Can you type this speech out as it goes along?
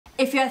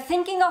If you're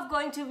thinking of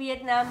going to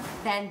Vietnam,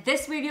 then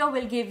this video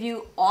will give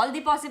you all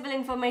the possible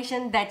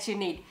information that you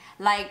need,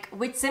 like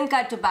which SIM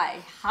card to buy,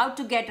 how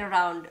to get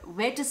around,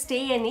 where to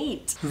stay and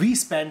eat. We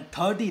spent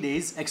 30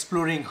 days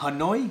exploring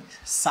Hanoi,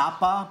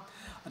 Sapa,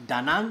 Da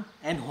Nang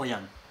and Hoi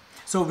An.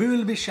 So we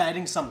will be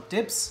sharing some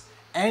tips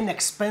and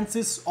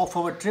expenses of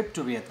our trip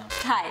to Vietnam.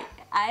 Hi,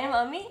 I am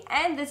Ami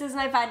and this is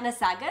my partner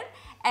Sagar,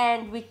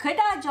 and we quit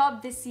our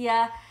job this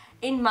year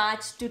in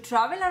March to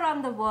travel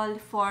around the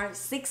world for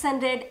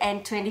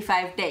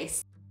 625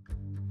 days.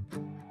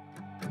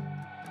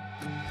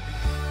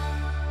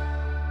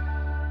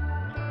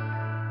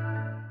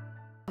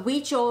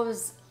 We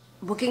chose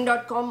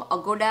Booking.com,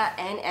 Agoda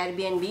and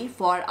Airbnb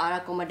for our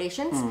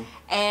accommodations,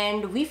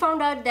 and we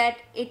found out that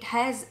it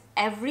has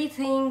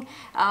everything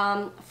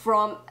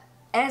from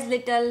as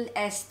little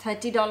as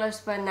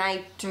 $30 per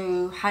night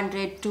to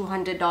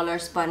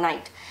 $100-200 per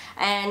night.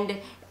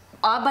 And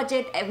our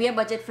budget, we are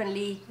budget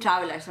friendly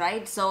travelers,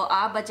 right? So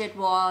our budget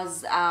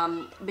was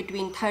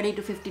between $30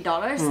 to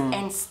 $50,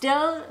 and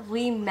still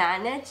we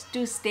managed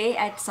to stay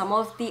at some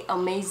of the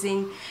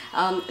amazing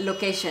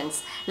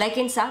locations. Like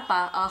in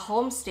Sapa, our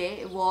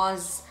homestay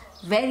was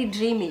very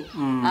dreamy,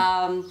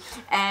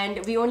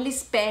 and we only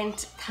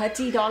spent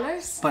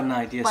 $30 Per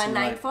night, yes, per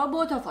night right. for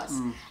both of us.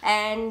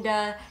 And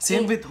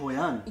Same with Hoi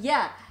An.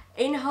 yeah,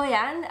 in Hoi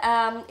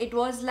An, it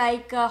was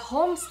like a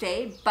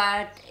homestay,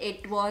 but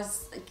it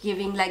was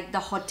giving like the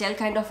hotel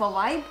kind of a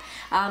vibe.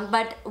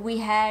 But we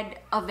had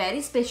a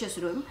very spacious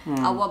room.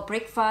 Our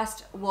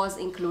breakfast was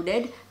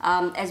included,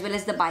 as well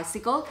as the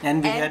bicycle.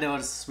 And we had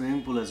our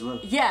swimming pool as well.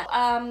 Yeah,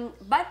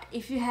 but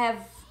if you have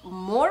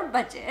more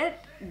budget,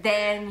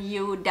 then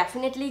you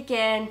definitely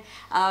can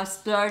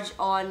splurge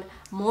on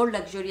more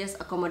luxurious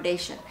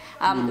accommodation.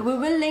 We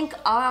will link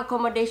our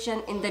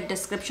accommodation in the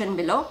description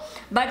below,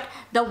 but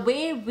the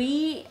way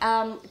we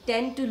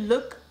tend to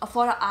look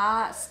for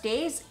our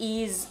stays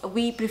is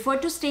we prefer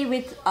to stay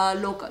with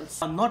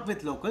locals. Not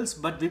with locals,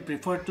 but we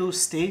prefer to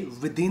stay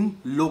within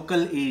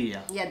local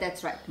area. Yeah,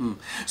 that's right.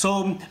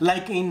 So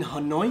like in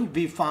Hanoi,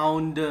 we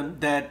found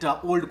that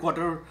Old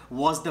Quarter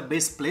was the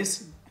best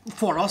place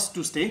for us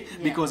to stay,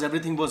 because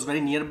everything was very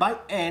nearby,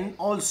 and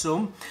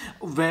also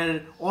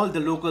where all the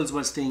locals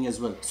were staying as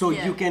well. So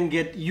you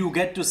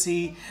get to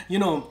see, you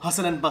know,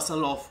 hustle and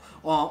bustle of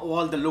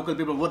all the local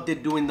people, what they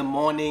do in the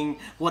morning,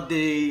 what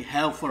they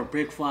have for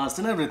breakfast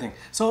and everything.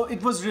 So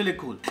it was really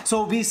cool.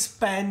 So we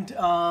spent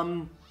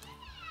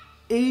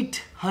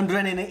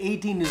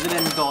 880 New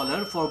Zealand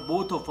dollar for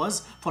both of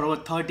us for our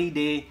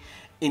 30-day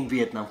in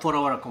Vietnam for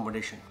our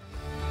accommodation.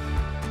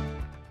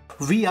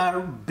 We are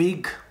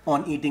big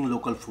on eating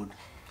local food.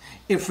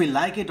 If we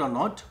like it or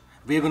not,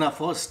 we're gonna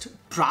first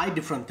try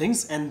different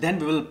things and then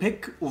we will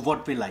pick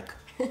what we like.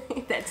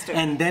 That's true.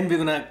 And then we're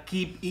gonna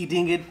keep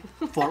eating it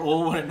for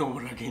over and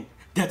over again.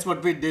 That's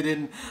what we did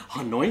in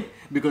Hanoi,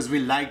 because we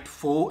liked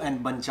pho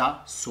and banh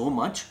cha so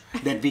much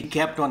that we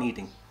kept on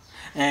eating.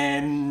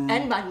 And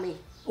banh mi.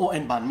 Oh,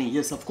 and banh mi,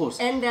 yes, of course.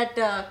 And that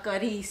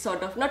curry,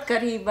 sort of, not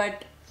curry,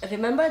 but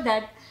remember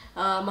that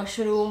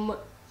mushroom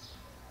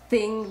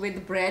thing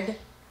with bread?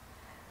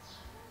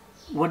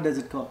 What does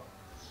it call?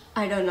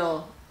 I don't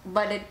know,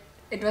 but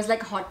it was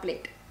like a hot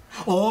plate.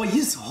 Oh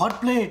yes,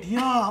 hot plate.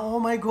 Yeah. Oh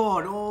my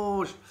God.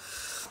 Oh,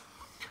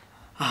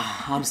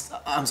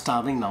 I'm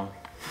starving now.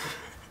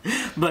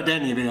 But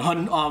anyway,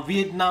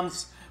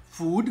 Vietnam's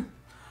food,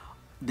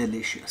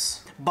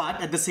 delicious. But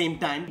at the same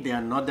time, they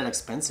are not that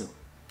expensive.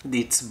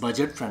 It's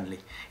budget friendly,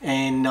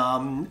 and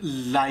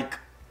like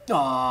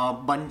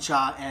banh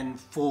cha and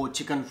pho,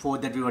 chicken pho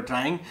that we were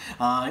trying,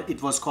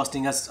 it was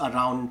costing us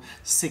around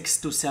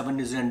 $6 to $7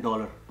 New Zealand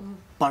dollar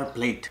per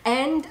plate.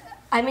 And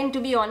I mean, to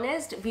be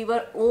honest, we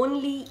were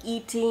only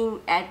eating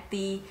at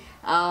the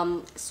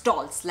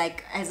stalls,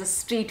 like as a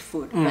street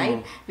food,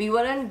 right? We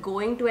weren't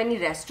going to any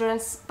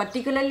restaurants,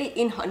 particularly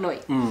in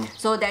Hanoi.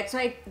 So that's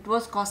why it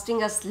was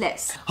costing us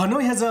less.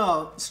 Hanoi has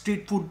a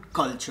street food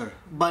culture,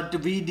 but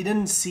we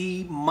didn't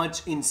see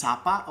much in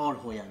Sapa or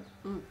Hoi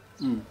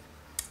An.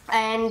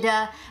 And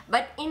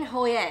but in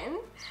Hoi An,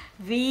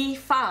 we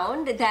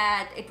found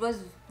that it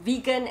was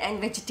vegan and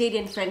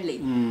vegetarian friendly.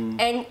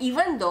 And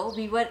even though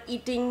we were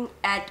eating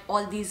at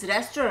all these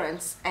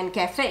restaurants and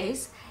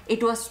cafes,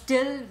 it was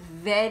still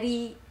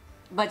very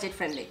budget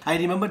friendly. I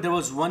remember there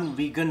was one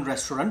vegan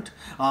restaurant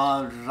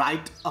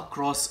right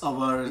across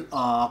our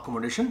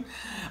accommodation.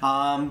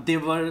 They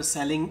were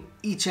selling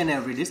each and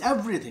every dish,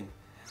 everything,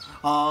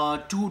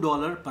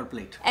 $2 per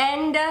plate.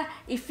 And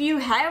if you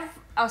have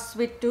a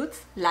sweet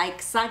tooth like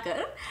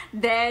Sagar,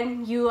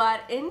 then you are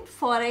in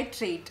for a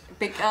treat,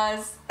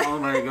 because Oh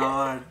my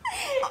God.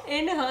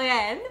 in Hoi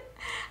An,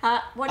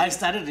 I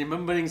started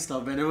remembering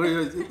stuff whenever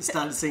you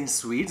started saying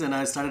sweets, and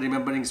I started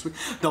remembering sweets.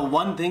 The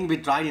one thing we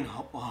tried in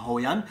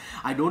Hoi An,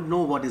 I don't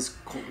know what is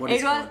called.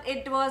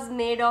 It was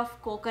made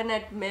of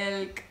coconut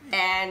milk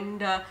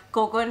and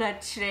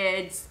coconut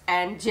shreds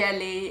and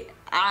jelly.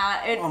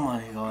 Oh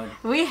my god.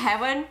 We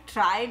haven't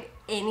tried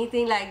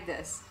anything like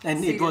this. And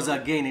Seriously.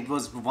 it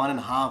was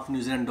 $1.5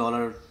 New Zealand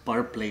dollar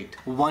per plate.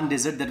 One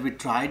dessert that we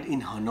tried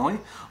in Hanoi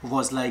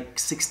was like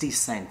 60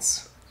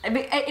 cents.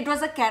 It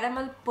was a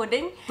caramel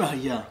pudding.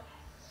 Yeah.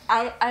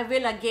 I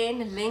will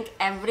again link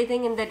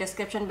everything in the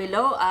description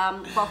below.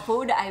 For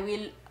food, I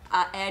will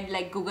add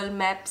like Google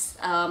Maps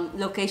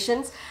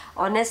locations.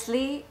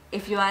 Honestly,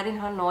 if you are in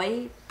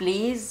Hanoi,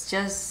 please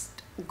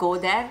just go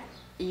there.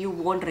 You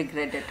won't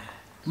regret it.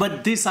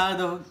 But these are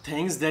the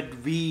things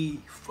that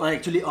we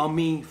actually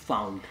Ami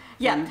found.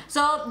 Yeah.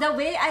 So the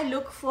way I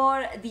look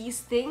for these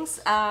things,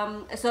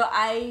 so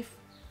I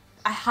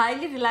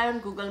highly rely on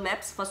Google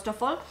Maps first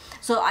of all.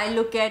 So I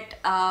look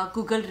at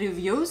Google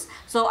reviews.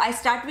 So I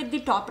start with the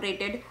top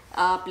rated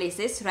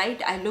places,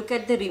 right? I look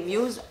at the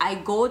reviews. I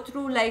go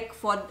through like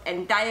for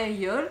entire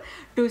year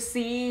to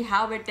see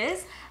how it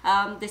is.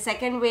 The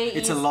second way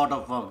It's a lot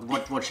of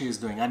work what she is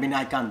doing. I mean,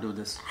 I can't do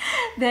this.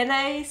 Then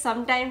I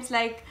sometimes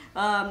like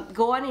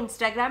go on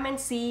Instagram and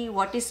see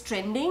what is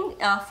trending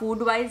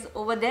food wise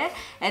over there,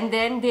 and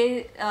then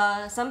they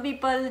some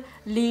people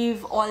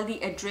leave all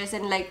the address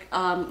and like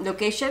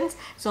locations,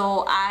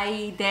 so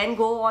I then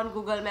go on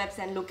Google Maps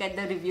and look at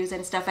the reviews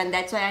and stuff, and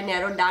that's why I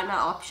narrowed down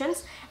our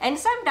options. And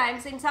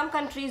sometimes in some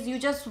countries you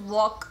just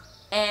walk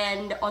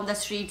and on the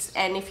streets,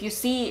 and if you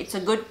see it's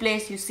a good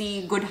place, you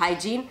see good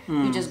hygiene,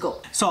 you just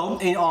go. So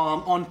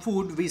on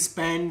food we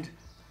spend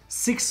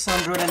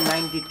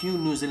 692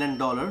 New Zealand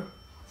dollar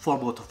for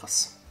both of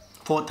us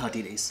for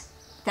 30 days.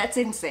 That's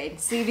insane.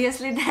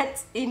 Seriously,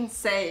 that's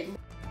insane.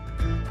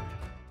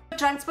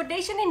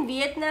 Transportation in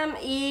Vietnam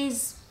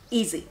is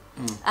easy,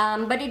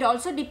 but it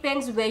also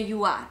depends where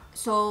you are.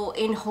 So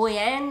in Hoi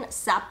An,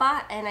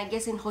 Sapa, and I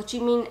guess in Ho Chi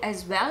Minh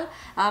as well,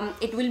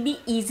 it will be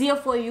easier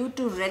for you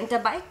to rent a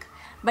bike.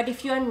 But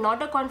if you are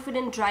not a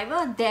confident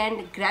driver,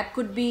 then Grab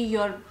could be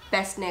your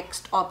best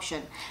next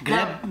option.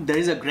 Grab, there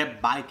is a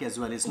Grab bike as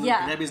well. It's not,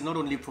 Yeah. Grab is not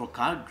only for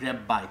car,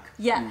 Grab bike.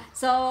 Yeah,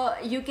 so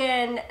you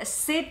can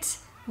sit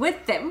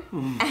with them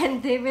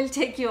and they will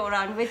take you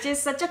around, which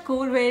is such a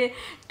cool way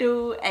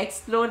to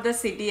explore the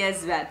city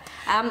as well.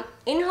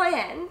 In Hoi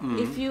An,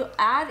 if you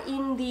are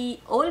in the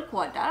old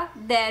quarter,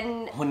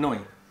 then Hanoi.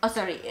 oh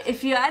sorry,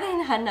 if you are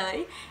in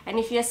Hanoi and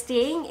if you are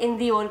staying in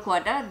the old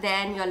quarter,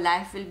 then your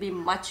life will be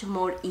much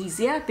more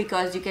easier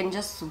because you can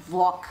just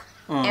walk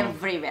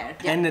everywhere.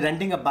 Yeah. And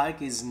renting a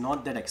bike is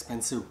not that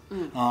expensive.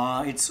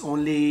 It's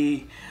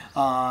only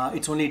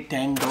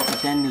 10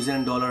 New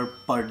Zealand dollar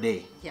per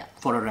day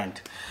for a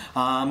rent.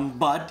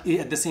 But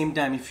at the same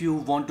time, if you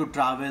want to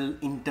travel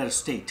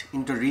interstate,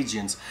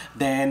 inter-regions,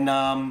 then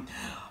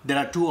there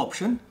are two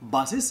options: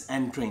 buses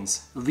and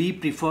trains. We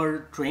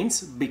prefer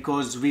trains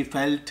because we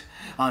felt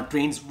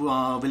trains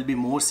will be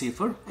more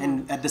safer,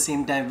 and at the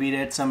same time we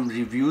read some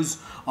reviews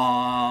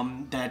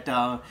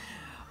that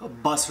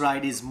bus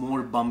ride is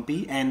more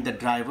bumpy and the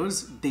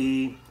drivers,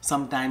 they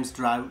sometimes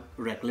drive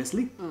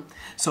recklessly.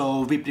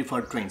 So we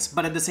prefer trains.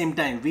 But at the same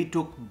time, we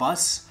took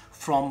bus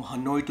from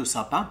Hanoi to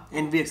Sapa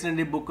and we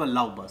accidentally booked a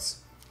Lao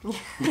bus.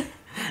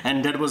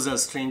 And that was the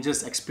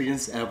strangest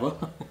experience ever.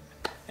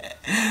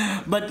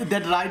 But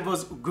that ride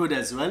was good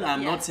as well.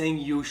 I'm not saying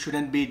you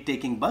shouldn't be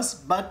taking bus,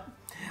 but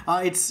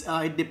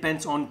it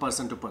depends on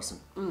person to person.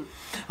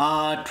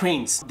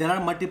 Trains, there are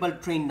multiple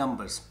train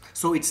numbers.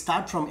 So it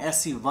starts from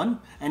SC1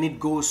 and it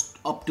goes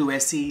up to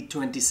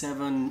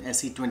SC27,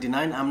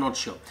 SC29, I'm not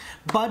sure.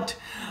 But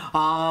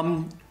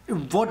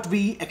what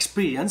we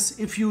experience,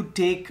 if you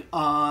take,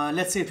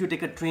 let's say if you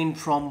take a train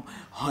from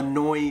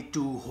Hanoi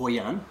to Hoi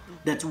An,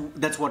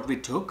 that's what we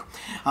took.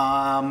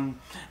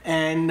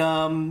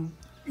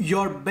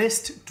 Your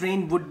best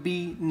train would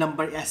be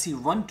number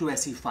SC1 to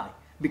SC5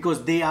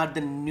 because they are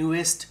the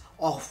newest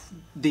of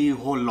the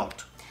whole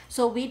lot.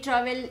 So we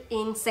travel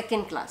in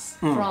second class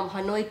from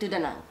Hanoi to Da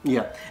Nang.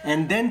 Yeah,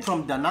 and then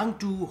from Da Nang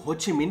to Ho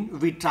Chi Minh,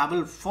 we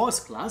travel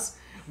first class,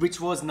 which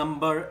was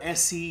number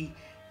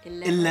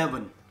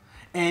SC11.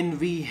 And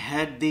we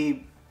had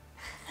the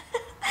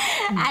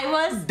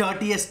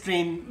dirtiest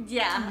train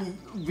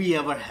we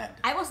ever had.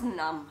 I was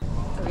numb.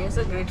 So we are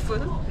so grateful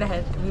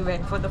that we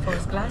went for the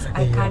first class.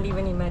 I can't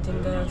even imagine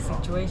the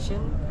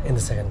situation. In the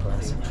second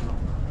class.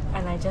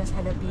 And I just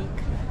had a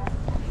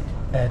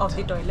peek of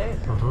the toilet.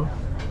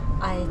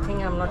 I think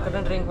I'm not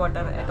gonna drink water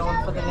at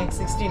all for the next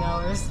 16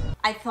 hours.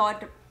 I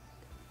thought,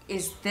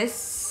 is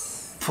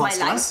this First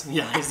my class? life?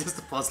 Yeah, is this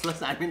the first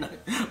class? I mean,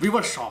 we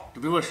were shocked.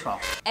 We were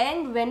shocked.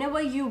 And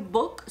whenever you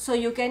book, so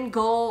you can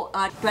go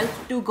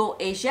 12 to Go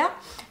Asia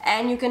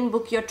and you can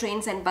book your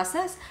trains and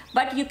buses,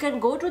 but you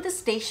can go to the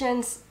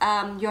stations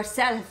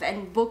yourself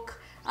and book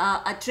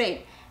a train.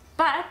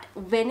 But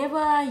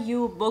whenever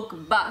you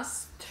book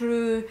bus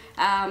through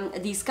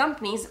these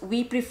companies,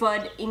 we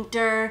preferred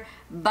Inter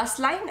Bus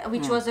Line,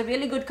 which was a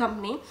really good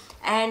company,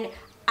 and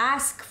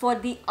ask for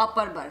the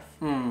upper berth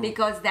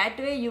because that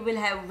way you will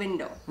have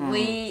window.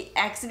 We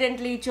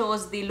accidentally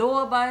chose the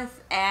lower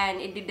berth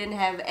and it didn't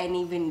have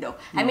any window.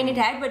 I mean, it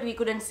had, but we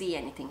couldn't see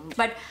anything.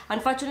 But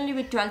unfortunately,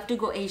 with 12 to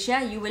go Asia,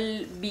 you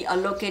will be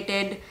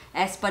allocated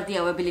as per the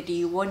availability.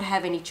 You won't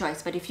have any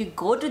choice. But if you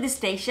go to the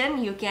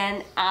station, you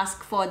can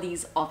ask for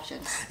these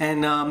options.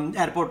 And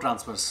airport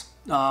transfers.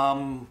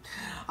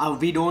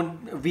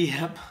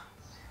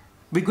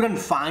 We couldn't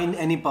find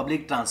any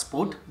public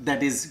transport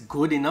that is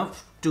good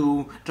enough to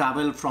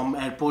travel from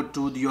airport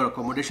to your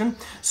accommodation.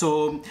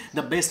 So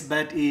the best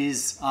bet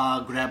is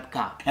Grab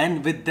car.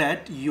 And with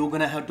that, you're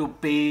gonna have to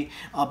pay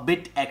a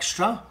bit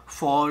extra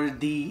for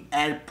the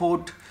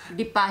airport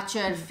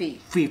Departure fee.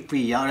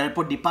 Fee, or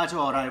airport departure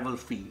or arrival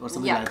fee or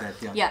something like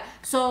that. Yeah.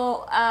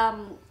 So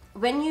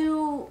when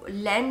you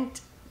land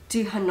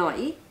to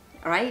Hanoi,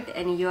 right,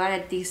 and you are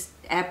at this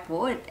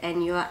airport,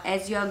 and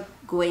as you are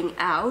going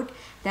out,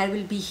 there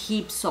will be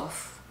heaps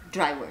of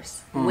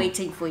drivers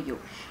waiting for you,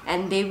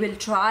 and they will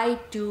try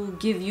to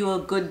give you a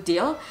good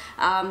deal.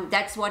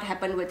 That's what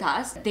happened with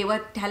us. They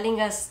were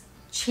telling us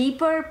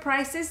cheaper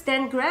prices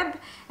than Grab,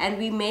 and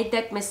we made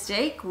that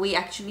mistake. We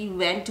actually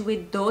went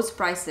with those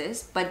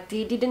prices, but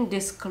they didn't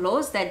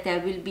disclose that there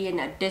will be an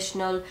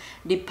additional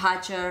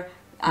departure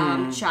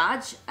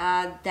charge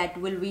that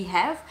we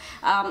have.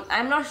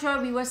 I'm not sure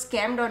we were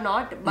scammed or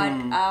not, but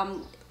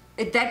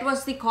that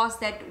was the cost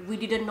that we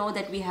didn't know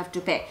that we have to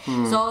pay.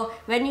 So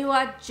when you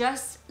are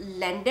just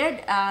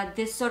landed,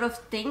 this sort of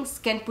things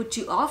can put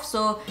you off.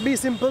 So be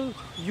simple,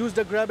 use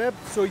the Grab app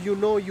so you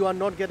know you are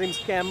not getting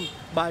scammed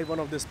by one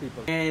of these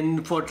people.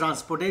 And for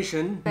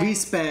transportation, we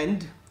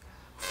spend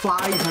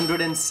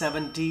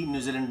 570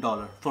 New Zealand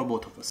dollar for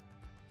both of us.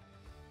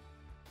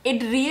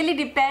 It really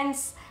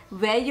depends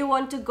where you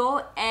want to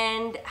go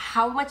and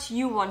how much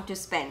you want to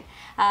spend.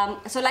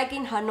 So like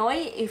in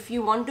Hanoi, if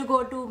you want to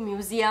go to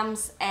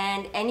museums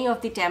and any of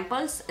the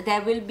temples,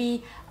 there will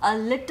be a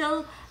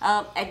little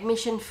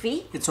admission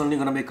fee. It's only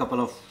gonna be a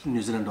couple of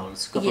New Zealand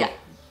dollars.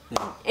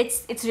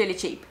 It's really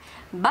cheap.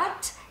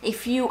 But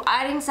if you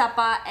are in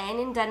Sapa and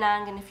in Da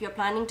Nang, and if you're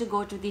planning to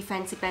go to the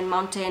Fancy Pen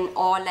Mountain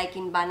or like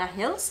in Bana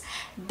Hills,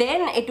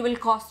 then it will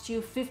cost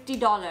you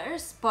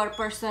 $50 per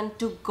person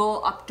to go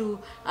up to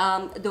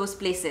those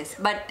places.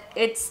 But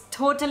it's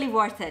totally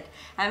worth it.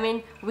 I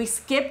mean, we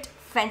skipped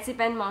Fancy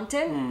Pen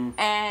Mountain,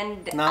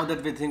 and now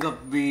that we think of,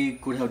 we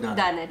could have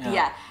done it.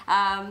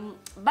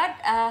 But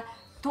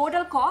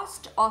total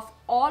cost of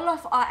all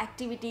of our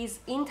activities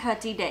in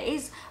 30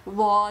 days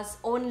was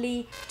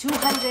only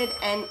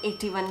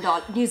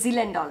 $281 New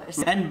Zealand dollars.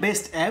 And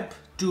best app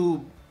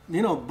to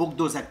book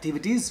those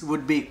activities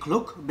would be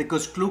Klook,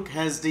 because Klook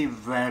has the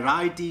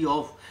variety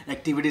of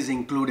activities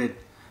included.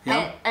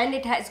 And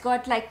it has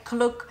got like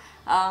Klook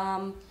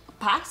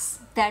pass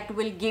that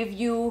will give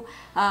you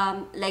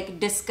like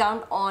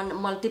discount on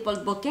multiple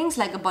bookings,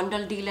 like a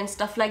bundle deal and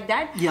stuff like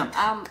that.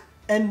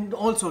 And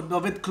also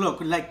with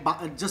Klook, like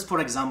just for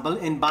example,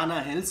 in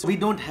Bana Hills, we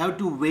don't have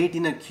to wait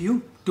in a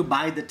queue to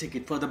buy the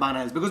ticket for the Bana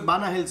Hills, because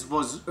Bana Hills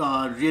was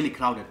really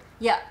crowded.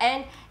 Yeah,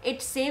 and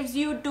it saves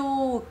you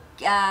to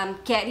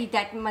carry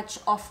that much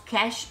of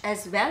cash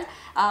as well,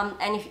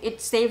 and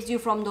it saves you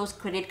from those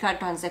credit card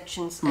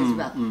transactions as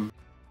well.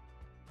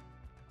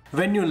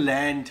 When you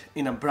land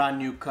in a brand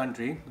new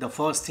country, the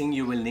first thing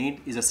you will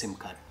need is a SIM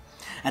card.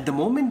 At the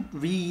moment,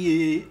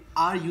 we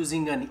are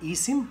using an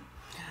eSIM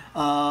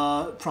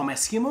from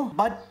Eskimo,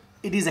 but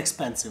it is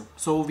expensive,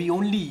 so we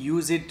only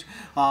use it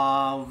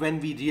when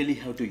we really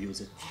have to use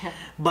it.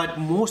 But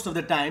most of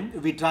the time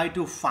we try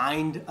to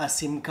find a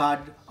SIM card,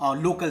 a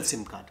local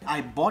SIM card. I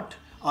bought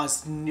a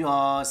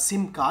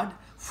SIM card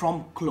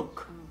from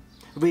Klook,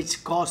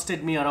 which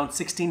costed me around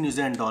 16 New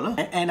Zealand dollar,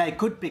 and I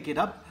could pick it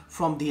up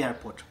from the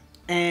airport,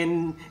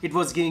 and it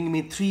was giving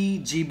me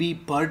 3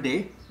 GB per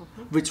day,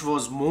 which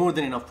was more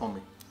than enough for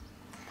me.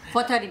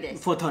 For 30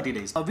 days. For 30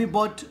 days. We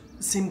bought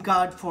SIM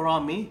card for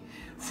Army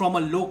from a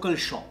local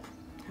shop,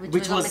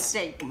 which was a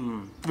mistake.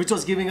 Which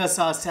was giving us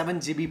 7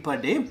 GB per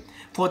day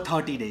for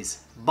 30 days.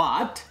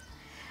 But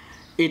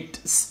it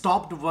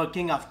stopped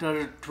working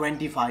after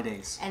 25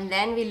 days. And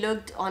then we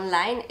looked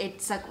online.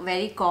 It's a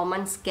very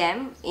common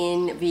scam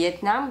in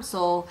Vietnam.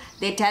 So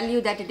they tell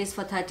you that it is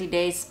for 30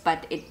 days,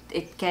 but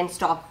it can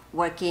stop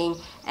working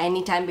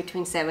anytime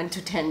between 7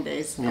 to 10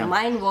 days.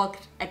 Mine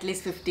worked at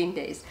least 15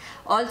 days.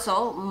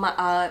 Also,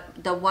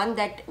 the one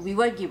that we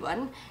were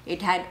given,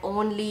 it had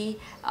only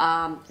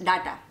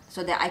data,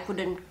 so that I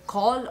couldn't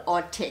call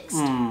or text.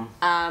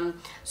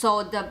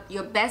 So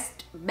your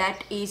best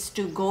bet is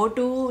to go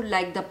to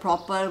like the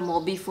proper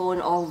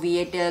Mobifone or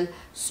Viettel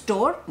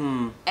store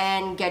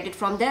and get it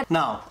from there.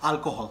 Now,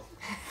 alcohol.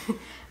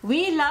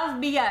 We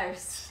love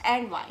beers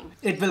and wine.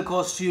 It will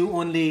cost you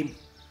only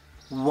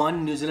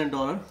 1 New Zealand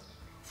dollar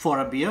for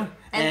a beer,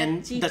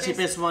 and the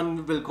cheapest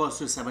one will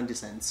cost you 70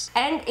 cents.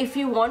 And if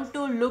you want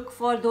to look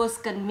for those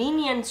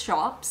convenience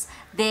shops,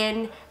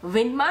 then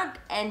Winmart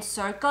and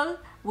Circle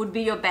would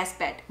be your best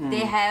bet.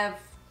 They have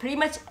pretty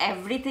much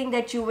everything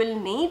that you will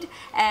need,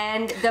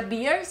 and the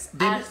beers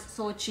are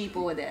so cheap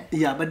over there.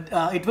 Yeah, but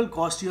it will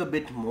cost you a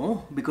bit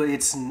more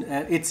because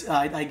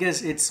I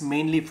guess it's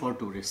mainly for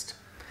tourists,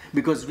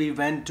 because we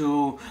went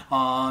to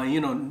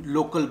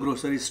local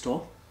grocery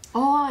store.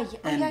 Oh, yeah,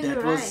 and yeah, that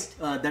you're was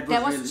right. that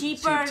was really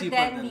cheaper cheaper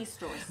than these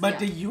stores.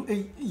 But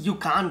yeah. you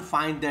can't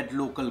find that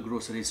local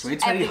grocery store.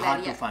 It's very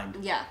hard to find.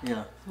 Yeah.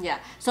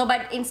 So,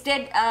 but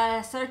instead,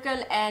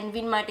 Circle and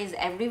Winmart is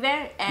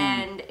everywhere,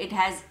 and it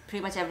has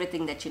pretty much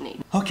everything that you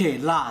need. Okay,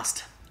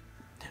 last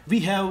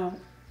we have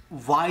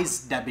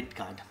Wise debit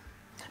card.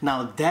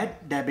 Now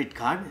that debit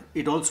card,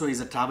 it also is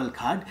a travel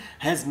card,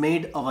 has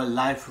made our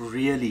life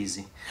real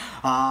easy.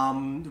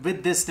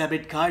 With this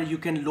debit card, you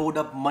can load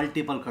up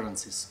multiple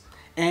currencies.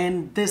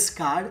 And this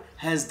card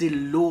has the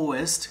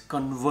lowest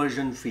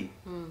conversion fee.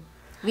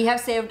 We have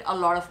saved a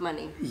lot of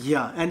money.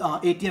 Yeah, and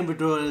ATM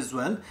withdrawal as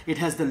well. It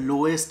has the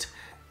lowest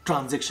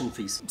transaction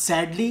fees.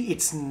 Sadly,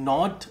 it's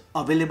not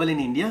available in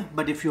India,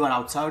 but if you are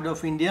outside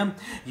of India,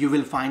 you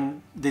will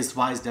find this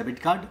Wise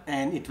debit card,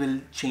 and it will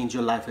change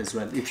your life as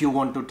well if you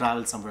want to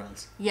travel somewhere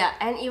else. Yeah,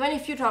 and even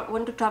if you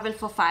want to travel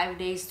for 5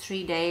 days,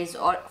 3 days,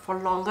 or for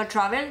longer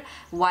travel,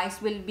 Wise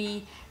will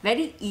be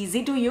very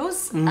easy to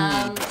use,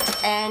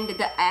 and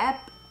the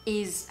app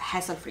is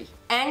hassle-free.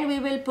 And we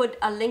will put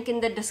a link in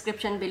the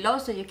description below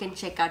so you can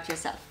check out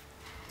yourself.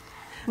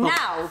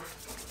 Now,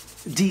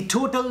 the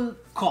total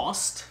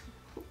cost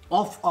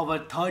of our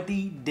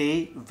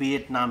 30-day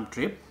Vietnam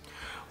trip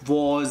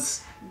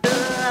was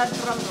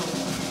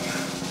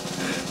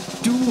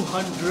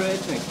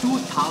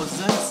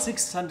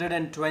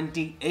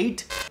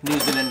 2,628 New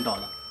Zealand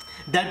dollar.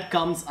 That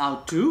comes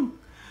out to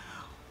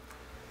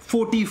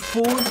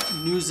 44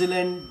 New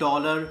Zealand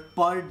dollar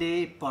per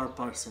day per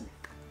person.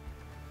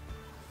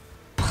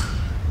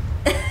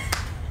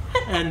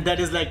 And that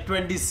is like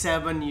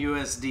 27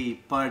 USD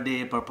per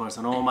day per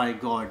person. Oh my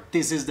god,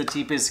 this is the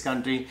cheapest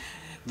country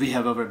we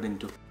have ever been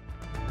to.